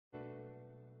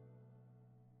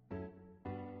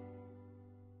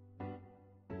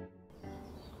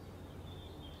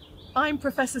I'm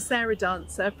Professor Sarah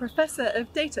Dance, a Professor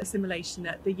of Data Assimilation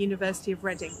at the University of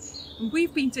Reading. And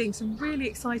we've been doing some really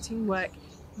exciting work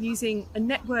using a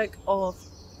network of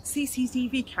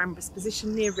CCTV cameras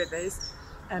positioned near rivers,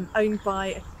 owned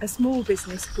by a small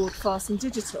business called Varn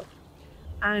Digital.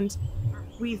 And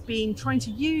we've been trying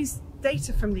to use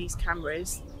data from these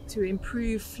cameras to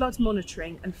improve flood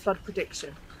monitoring and flood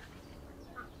prediction.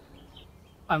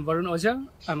 I'm Varn Ojha.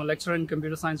 I'm a lecturer in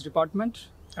Computer Science Department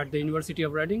at the University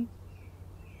of Reading.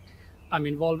 I'm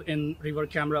involved in River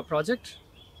Camera project.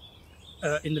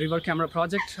 In the River Camera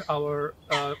project, our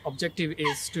objective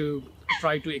is to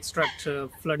try to extract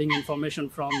flooding information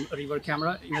from river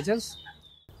camera images.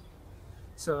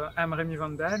 So I'm Remy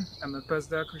Vandaele. I'm a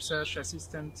postdoc research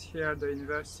assistant here at the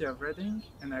University of Reading,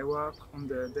 and I work on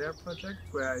the DARE project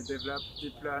where I develop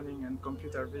deep learning and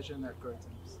computer vision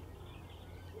algorithms.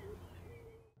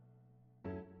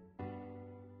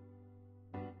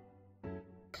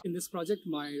 In this project,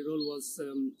 my role was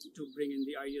to bring in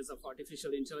the ideas of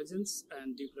artificial intelligence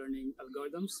and deep learning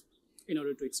algorithms in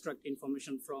order to extract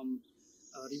information from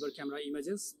river camera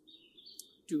images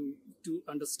to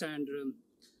understand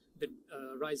the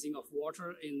rising of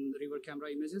water in river camera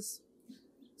images.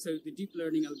 So the deep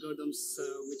learning algorithms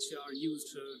which are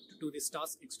used to do this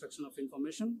task, extraction of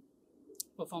information,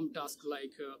 perform tasks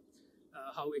like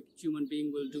how a human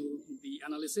being will do the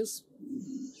analysis.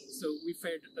 So we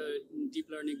fed deep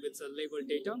learning with labeled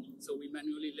data. So we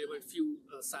manually labeled few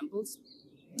samples,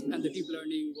 and the deep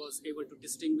learning was able to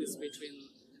distinguish between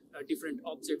different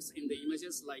objects in the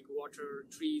images like water,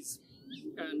 trees,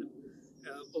 and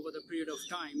over the period of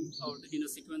time or in a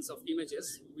sequence of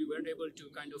images, we were able to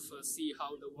kind of see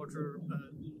how the water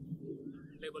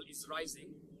level is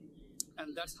rising,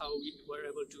 and that's how we were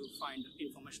able to find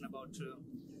information about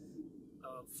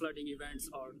flooding events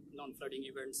or non-flooding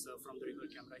events from the river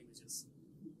camera images.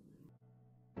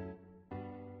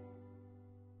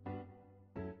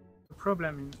 The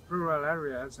problem in rural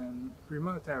areas and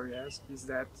remote areas is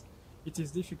that it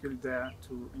is difficult there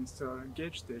to install a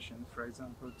gauge station, for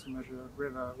example, to measure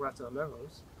river water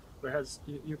levels, whereas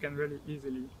you can really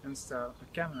easily install a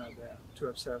camera there to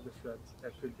observe the flood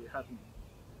that will be happening.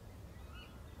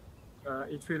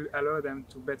 It will allow them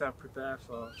to better prepare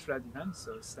for flood events,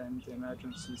 so send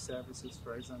emergency services,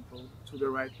 for example, to the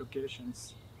right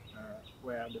locations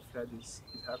where the flood is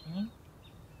happening.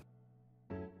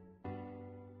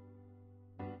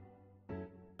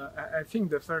 I think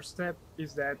the first step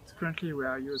is that currently we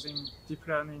are using deep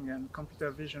learning and computer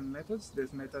vision methods.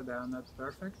 These methods are not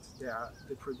perfect.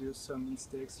 They produce some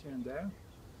mistakes here and there.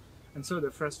 And so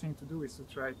the first thing to do is to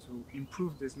try to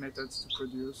improve these methods to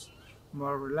produce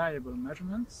more reliable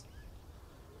measurements.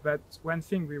 But one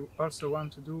thing we also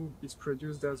want to do is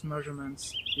produce those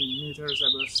measurements in meters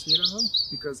above sea level,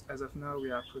 because as of now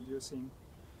we are producing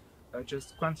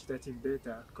just quantitative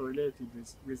data correlated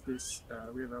with this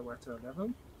river water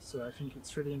level. So I think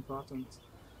it's really important,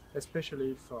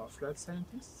 especially for flood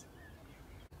scientists.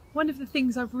 One of the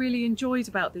things I've really enjoyed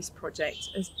about this project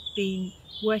has been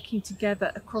working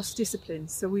together across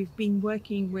disciplines. So we've been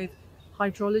working with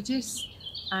hydrologists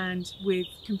and with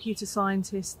computer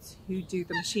scientists who do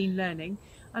the machine learning,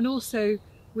 and also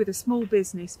with a small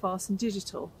business, Varn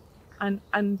Digital.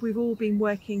 And we've all been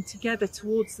working together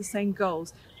towards the same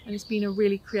goals, and it's been a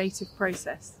really creative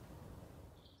process.